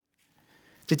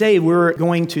Today we're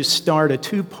going to start a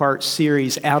two-part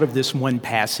series out of this one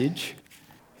passage.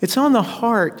 It's on the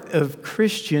heart of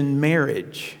Christian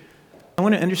marriage. I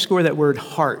want to underscore that word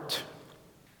heart.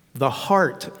 The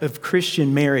heart of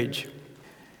Christian marriage.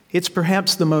 It's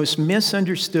perhaps the most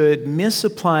misunderstood,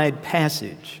 misapplied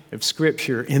passage of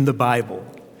Scripture in the Bible.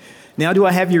 Now, do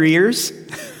I have your ears?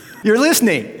 You're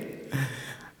listening.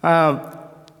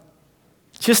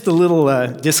 Just a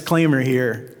little disclaimer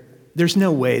here. There's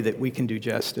no way that we can do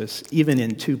justice, even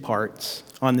in two parts,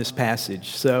 on this passage.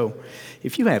 So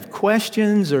if you have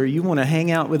questions or you want to hang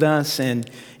out with us and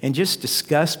just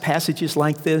discuss passages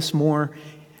like this more,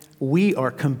 we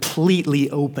are completely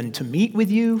open to meet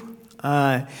with you.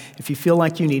 If you feel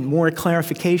like you need more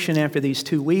clarification after these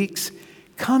 2 weeks,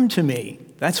 come to me.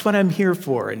 That's what I'm here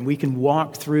for, and we can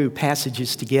walk through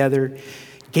passages together,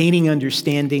 gaining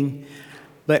understanding.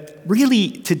 But really,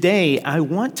 today, I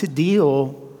want to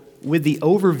deal with the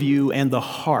overview and the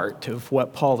heart of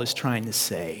what Paul is trying to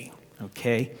say,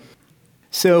 okay?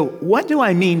 So what do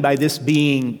I mean by this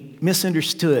being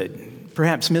misunderstood,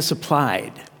 perhaps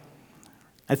misapplied?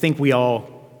 I think we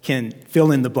all can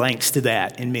fill in the blanks to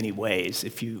that in many ways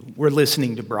if you were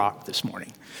listening to Brock this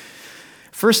morning.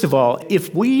 First of all,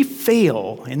 if we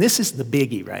fail, and this is the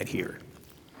biggie right here,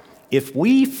 if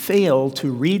we fail to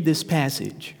read this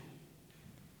passage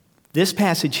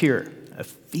here,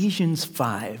 Ephesians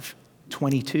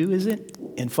 5:22, is it?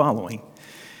 And following.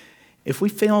 If we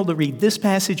fail to read this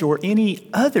passage or any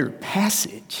other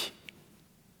passage,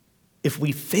 if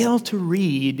we fail to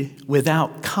read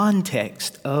without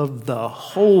context of the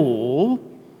whole,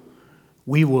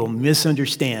 we will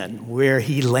misunderstand where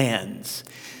he lands.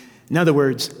 In other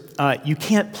words, you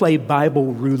can't play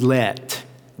Bible roulette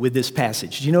with this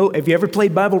passage. Have you ever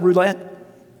played Bible roulette?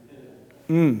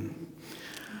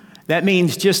 That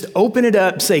means just open it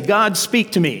up, say, God,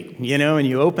 speak to me, and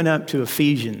you open up to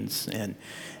Ephesians, and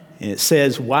it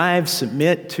says, wives,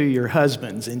 submit to your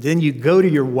husbands. And then you go to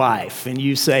your wife and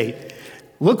you say,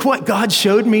 look what God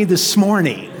showed me this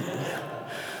morning.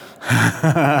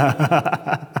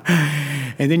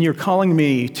 And then you're calling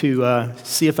me to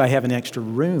see if I have an extra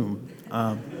room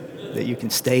that you can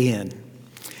stay in,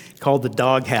 called the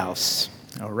doghouse.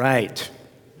 All right.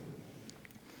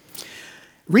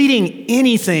 Reading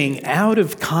anything out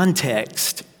of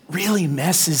context really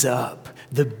messes up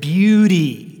the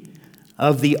beauty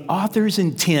of the author's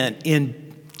intent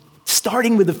in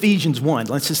starting with Ephesians 1.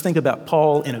 Let's just think about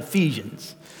Paul in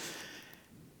Ephesians.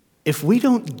 If we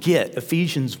don't get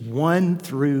Ephesians 1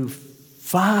 through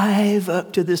 5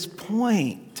 up to this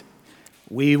point,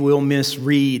 we will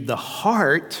misread the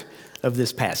heart of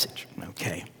this passage,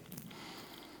 okay?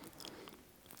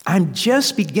 I'm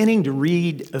just beginning to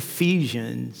read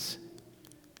Ephesians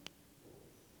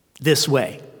this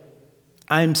way.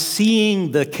 I'm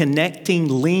seeing the connecting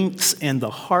links and the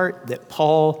heart that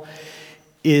Paul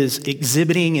is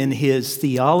exhibiting in his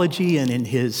theology and in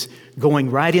his going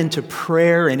right into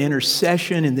prayer and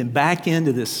intercession and then back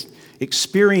into this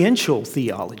experiential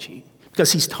theology.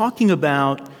 Because he's talking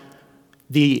about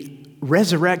the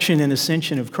resurrection and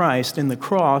ascension of Christ and the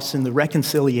cross and the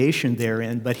reconciliation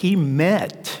therein, but he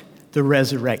met the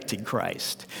resurrected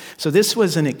Christ. So this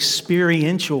was an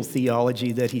experiential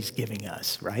theology that he's giving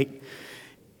us, right?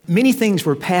 Many things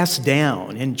were passed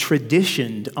down and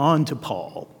traditioned onto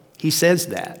Paul. He says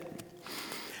that.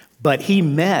 But he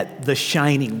met the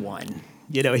shining one.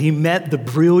 He met the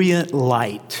brilliant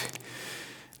light.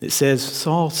 It says,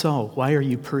 Saul, Saul, why are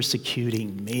you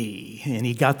persecuting me? And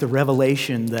he got the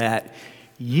revelation that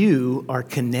you are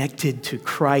connected to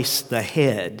Christ the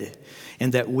head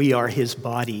and that we are his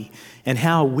body. And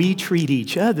how we treat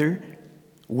each other,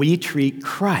 we treat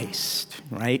Christ,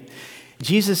 right?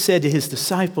 Jesus said to his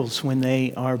disciples when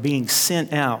they are being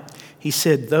sent out, he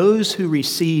said, those who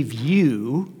receive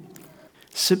you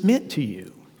submit to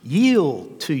you,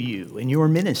 yield to you in your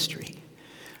ministry.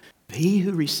 He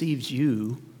who receives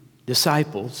you,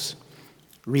 disciples,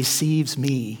 receives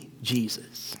me,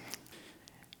 Jesus.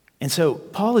 And so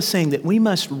Paul is saying that we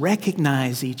must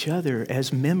recognize each other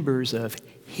as members of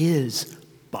his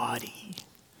body.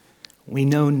 We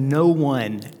know no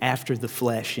one after the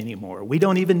flesh anymore. We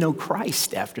don't even know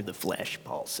Christ after the flesh,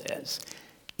 Paul says,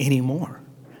 anymore.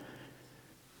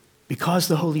 Because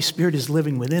the Holy Spirit is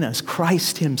living within us,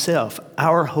 Christ himself,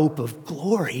 our hope of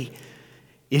glory,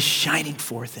 is shining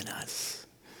forth in us.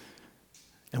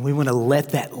 And we want to let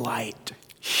that light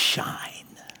shine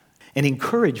and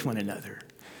encourage one another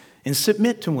and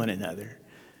submit to one another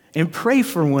and pray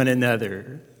for one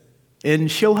another and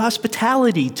show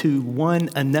hospitality to one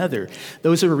another.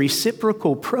 Those are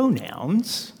reciprocal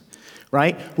pronouns,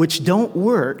 right, which don't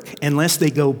work unless they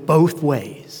go both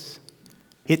ways.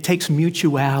 It takes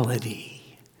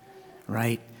mutuality,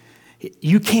 right?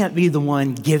 You can't be the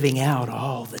one giving out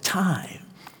all the time.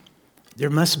 There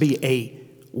must be a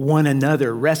one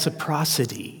another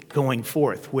reciprocity going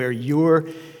forth where you're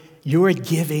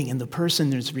giving and the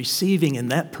person is receiving and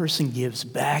that person gives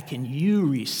back and you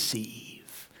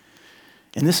receive.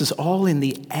 And this is all in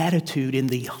the attitude, in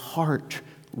the heart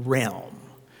realm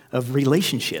of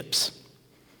relationships.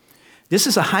 This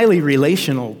is a highly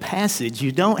relational passage.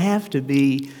 You don't have to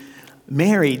be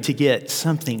married to get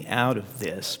something out of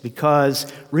this,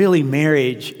 because really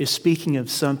marriage is speaking of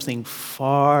something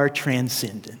far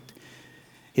transcendent.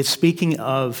 It's speaking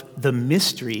of the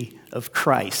mystery of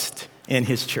Christ and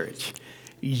his church,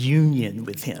 union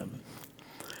with him.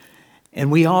 And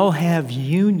we all have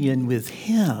union with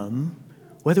him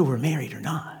whether we're married or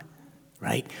not,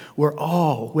 right? We're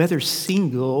all, whether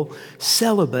single,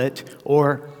 celibate,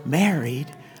 or married,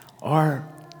 are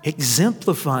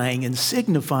exemplifying and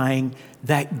signifying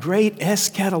that great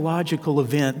eschatological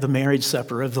event, the marriage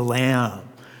supper of the Lamb,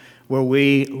 where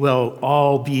we will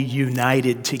all be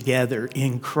united together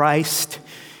in Christ.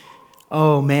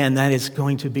 Oh man, that is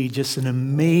going to be just an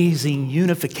amazing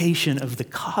unification of the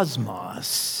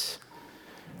cosmos,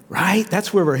 right?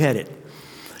 That's where we're headed.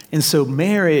 And so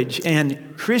marriage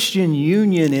and Christian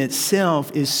union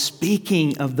itself is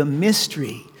speaking of the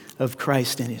mystery of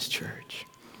Christ and his church.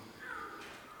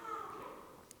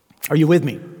 Are you with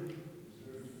me?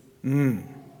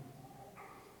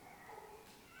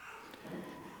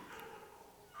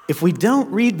 If we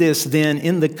don't read this then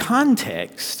in the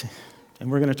context, and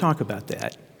we're going to talk about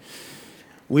that,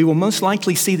 we will most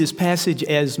likely see this passage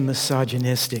as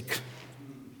misogynistic,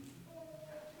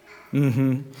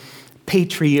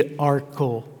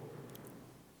 patriarchal,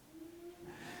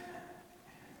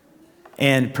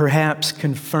 and perhaps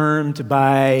confirmed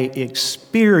by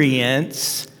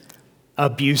experience,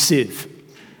 abusive.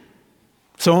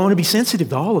 So I want to be sensitive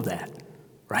to all of that,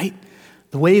 right?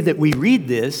 The way that we read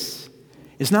this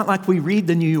is not like we read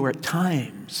the New York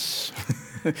Times,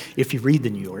 if you read the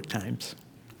New York Times.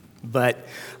 But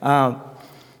the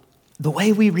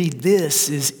way we read this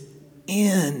is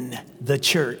in the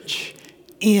church,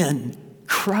 in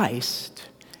Christ,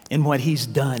 and what he's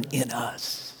done in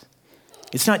us.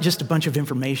 It's not just a bunch of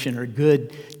information or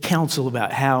good counsel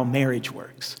about how marriage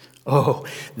works. Oh,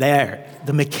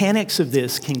 the mechanics of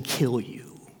this can kill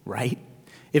you, right?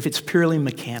 If it's purely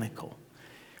mechanical.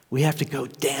 We have to go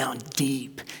down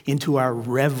deep into our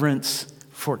reverence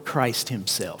for Christ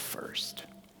himself first.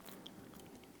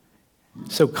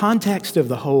 So context of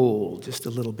the whole, just a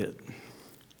little bit.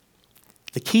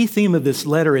 The key theme of this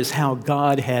letter is how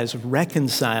God has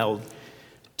reconciled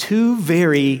two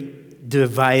very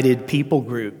divided people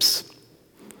groups.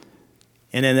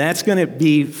 And then that's going to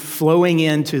be flowing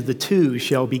into the two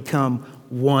shall become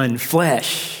one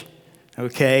flesh,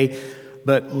 okay?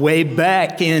 But way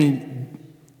back in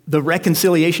the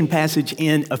reconciliation passage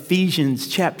in Ephesians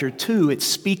chapter 2, it's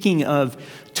speaking of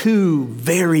two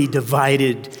very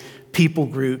divided people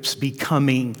groups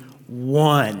becoming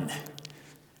one.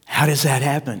 How does that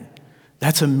happen?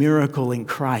 That's a miracle in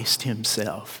Christ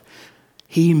himself.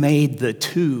 He made the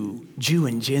two, Jew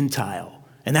and Gentile,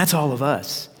 and that's all of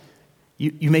us.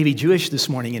 You may be Jewish this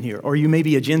morning in here, or you may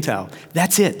be a Gentile.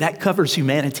 That's it. That covers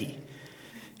humanity.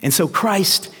 And so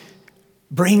Christ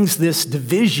brings this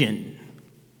division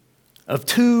of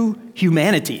two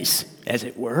humanities, as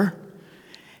it were,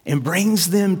 and brings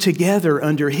them together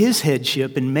under his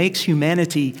headship and makes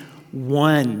humanity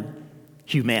one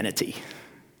humanity.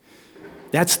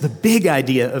 That's the big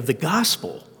idea of the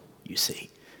gospel, you see.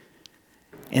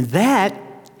 And that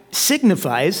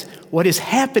signifies what is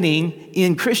happening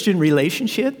in Christian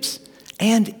relationships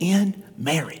and in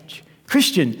marriage.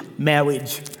 Christian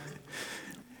marriage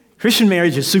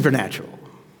is supernatural.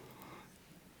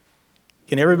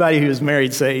 Can everybody who is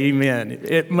married say amen?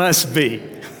 It must be.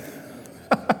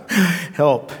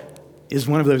 Help is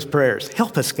one of those prayers.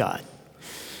 Help us, God.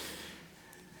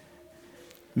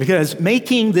 Because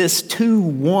making this two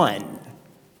one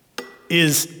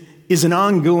is an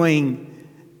ongoing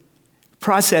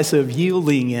process of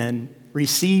yielding and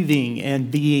receiving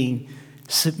and being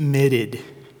submitted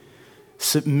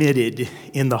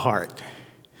in the heart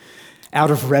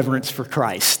out of reverence for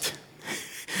Christ.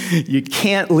 You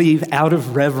can't leave out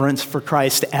of reverence for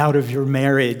Christ out of your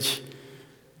marriage.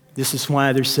 This is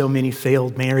why there's so many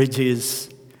failed marriages.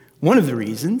 One of the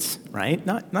reasons, right?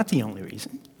 Not the only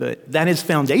reason, but that is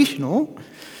foundational.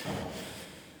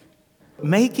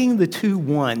 Making the two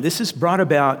one. This is brought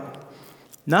about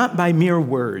not by mere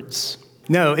words.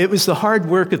 No, it was the hard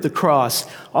work of the cross,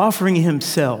 offering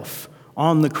himself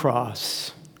on the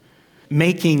cross,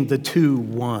 making the two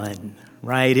one,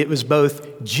 right? It was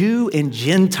both Jew and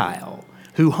Gentile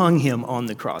who hung him on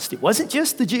the cross. It wasn't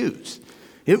just the Jews.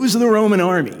 It was the Roman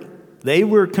army. They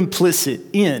were complicit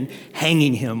in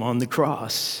hanging him on the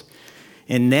cross.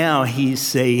 And now he's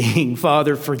saying,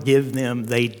 Father, forgive them.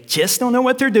 They just don't know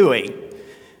what they're doing.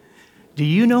 Do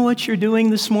you know what you're doing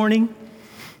this morning?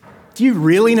 Do you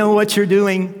really know what you're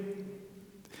doing?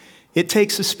 It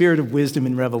takes a spirit of wisdom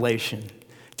and revelation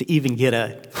to even get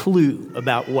a clue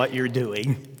about what you're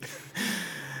doing.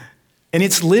 And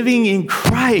it's living in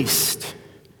Christ.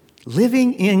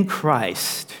 Living in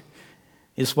Christ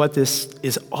is what this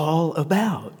is all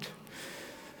about.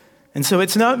 And so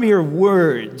it's not mere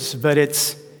words, but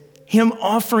it's him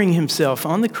offering himself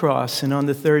on the cross and on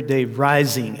the third day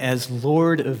rising as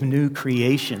Lord of new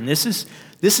creation. This is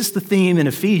the theme in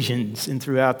Ephesians and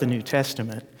throughout the New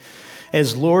Testament.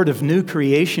 As Lord of new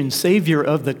creation, Savior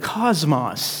of the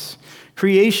cosmos.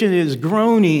 Creation is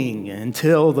groaning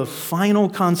until the final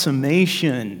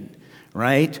consummation,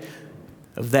 right,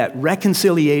 of that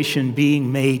reconciliation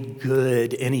being made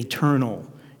good and eternal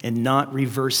and not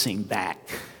reversing back.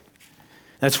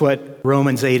 That's what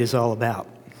Romans 8 is all about.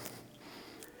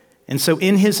 And so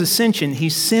in his ascension, he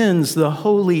sends the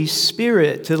Holy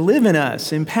Spirit to live in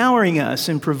us, empowering us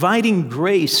and providing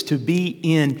grace to be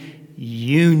in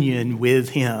union with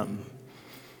him.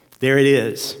 There it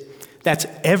is. That's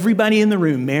everybody in the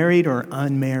room, married or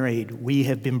unmarried. We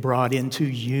have been brought into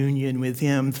union with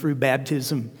him through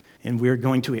baptism, and we're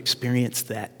going to experience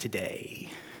that today.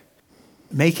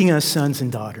 Making us sons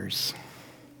and daughters,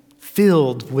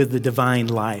 filled with the divine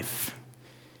life.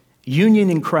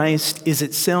 Union in Christ is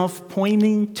itself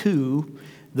pointing to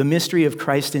the mystery of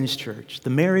Christ and his church, the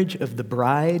marriage of the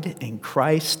bride and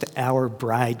Christ, our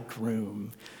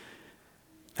bridegroom.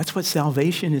 That's what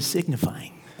salvation is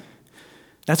signifying.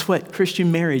 That's what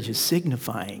Christian marriage is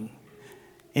signifying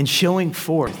and showing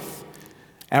forth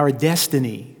our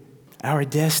destiny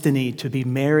to be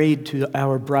married to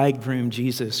our bridegroom,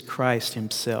 Jesus Christ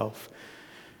himself.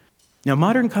 Now,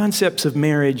 modern concepts of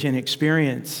marriage and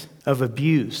experience of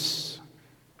abuse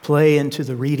play into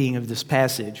the reading of this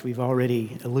passage. We've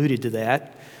already alluded to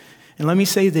that. And let me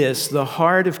say this, the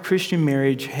heart of Christian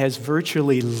marriage has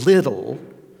virtually little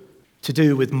to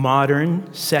do with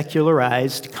modern,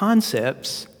 secularized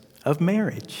concepts of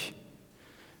marriage.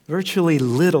 Virtually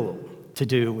little to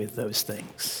do with those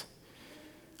things.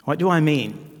 What do I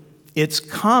mean? It's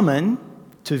common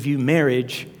to view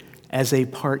marriage as a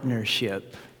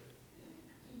partnership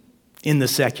in the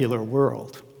secular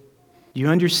world. Do you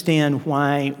understand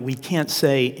why we can't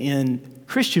say in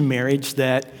Christian marriage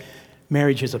that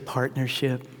marriage is a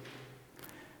partnership?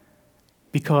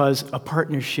 Because a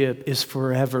partnership is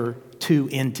forever two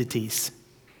entities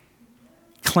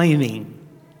claiming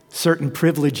certain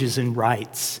privileges and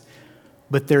rights,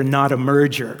 but they're not a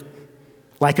merger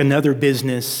like another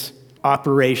business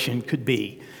operation could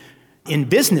be. In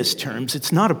business terms,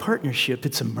 it's not a partnership,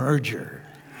 it's a merger.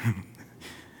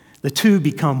 The two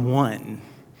become one,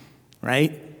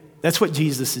 right? That's what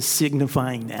Jesus is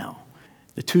signifying now.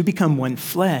 The two become one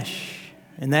flesh.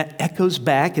 And that echoes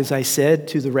back, as I said,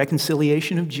 to the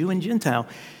reconciliation of Jew and Gentile.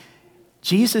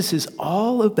 Jesus is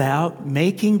all about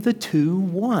making the two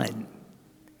one.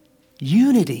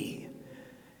 Unity.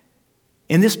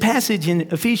 In this passage in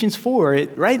Ephesians 4,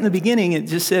 right in the beginning, it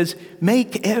just says,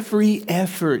 make every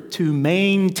effort to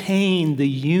maintain the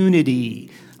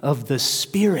unity of the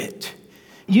Spirit.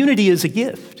 Unity is a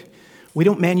gift. We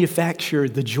don't manufacture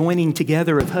the joining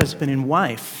together of husband and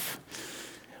wife.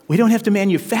 We don't have to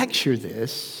manufacture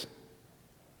this.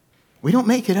 We don't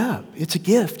make it up. It's a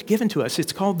gift given to us.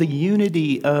 It's called the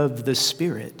unity of the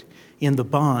Spirit in the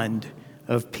bond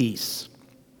of peace.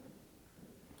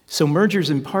 So mergers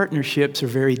and partnerships are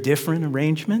very different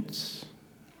arrangements,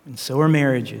 and so are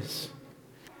marriages.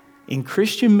 In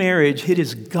Christian marriage, it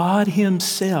is God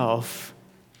himself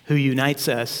who unites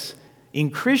us. In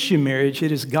Christian marriage,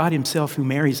 it is God himself who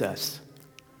marries us.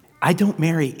 I don't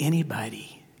marry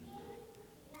anybody.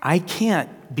 I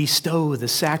can't bestow the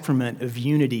sacrament of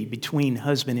unity between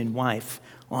husband and wife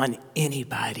on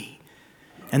anybody.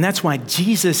 And that's why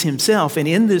Jesus himself, and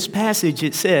in this passage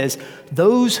it says,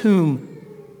 those whom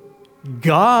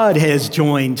God has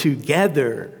joined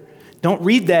together. Don't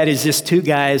read that as just two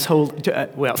guys yeah,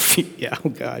 oh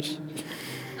gosh.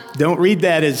 Don't read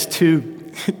that as two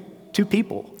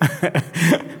people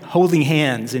holding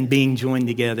hands and being joined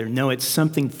together. No, it's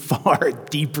something far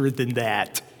deeper than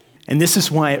that. And this is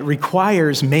why it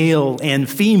requires male and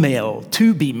female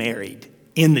to be married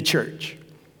in the church.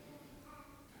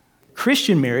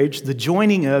 Christian marriage, the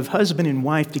joining of husband and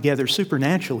wife together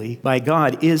supernaturally by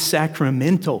God, is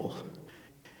sacramental.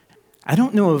 I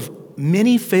don't know of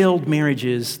many failed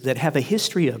marriages that have a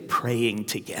history of praying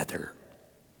together.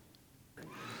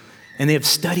 And they have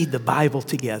studied the Bible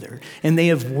together, and they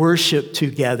have worshiped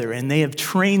together, and they have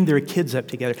trained their kids up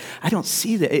together. I don't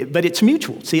see that, but it's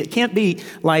mutual. See, it can't be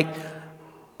like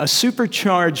a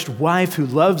supercharged wife who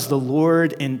loves the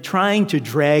Lord and trying to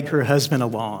drag her husband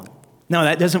along. No,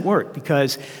 that doesn't work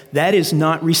because that is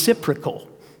not reciprocal.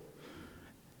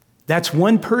 That's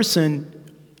one person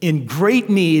in great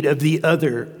need of the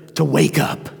other to wake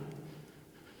up,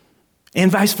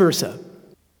 and vice versa.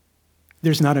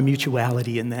 There's not a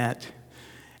mutuality in that.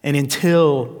 And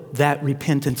until that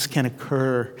repentance can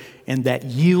occur and that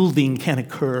yielding can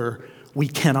occur, we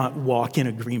cannot walk in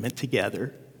agreement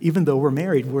together. Even though we're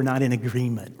married, we're not in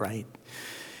agreement, right?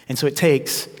 And so it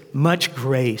takes much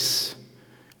grace,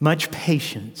 much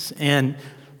patience, and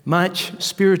much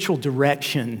spiritual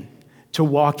direction to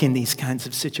walk in these kinds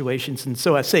of situations. And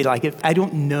so I say, I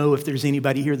don't know if there's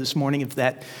anybody here this morning, if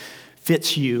that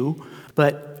fits you,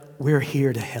 but we're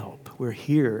here to help. We're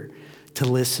here to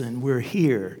listen. We're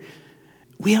here.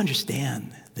 We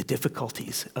understand the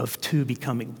difficulties of two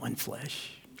becoming one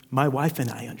flesh. My wife and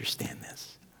I understand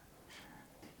this.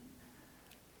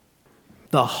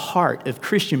 The heart of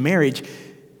Christian marriage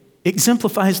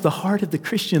exemplifies the heart of the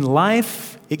Christian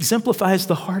life, exemplifies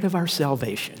the heart of our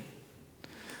salvation.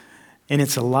 And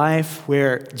it's a life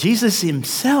where Jesus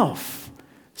himself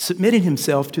submitted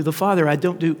himself to the Father. I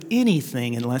don't do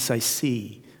anything unless I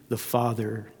see the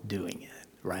Father doing it,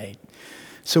 right?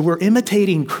 So we're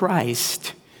imitating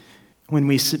Christ when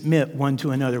we submit one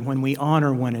to another, when we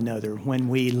honor one another, when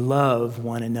we love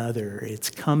one another. It's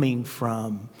coming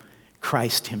from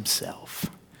Christ himself.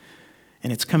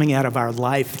 And it's coming out of our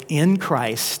life in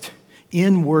Christ,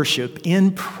 in worship,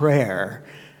 in prayer,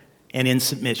 and in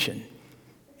submission.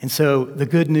 And so the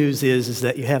good news is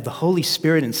that you have the Holy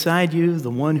Spirit inside you, the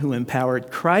one who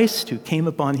empowered Christ, who came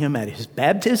upon him at his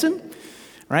baptism,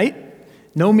 right?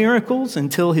 No miracles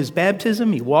until his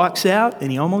baptism. He walks out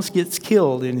and he almost gets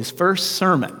killed in his first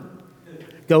sermon.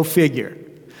 Go figure.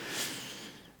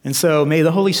 And so may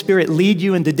the Holy Spirit lead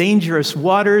you into dangerous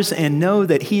waters and know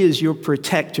that he is your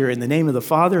protector in the name of the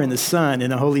Father and the Son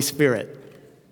and the Holy Spirit.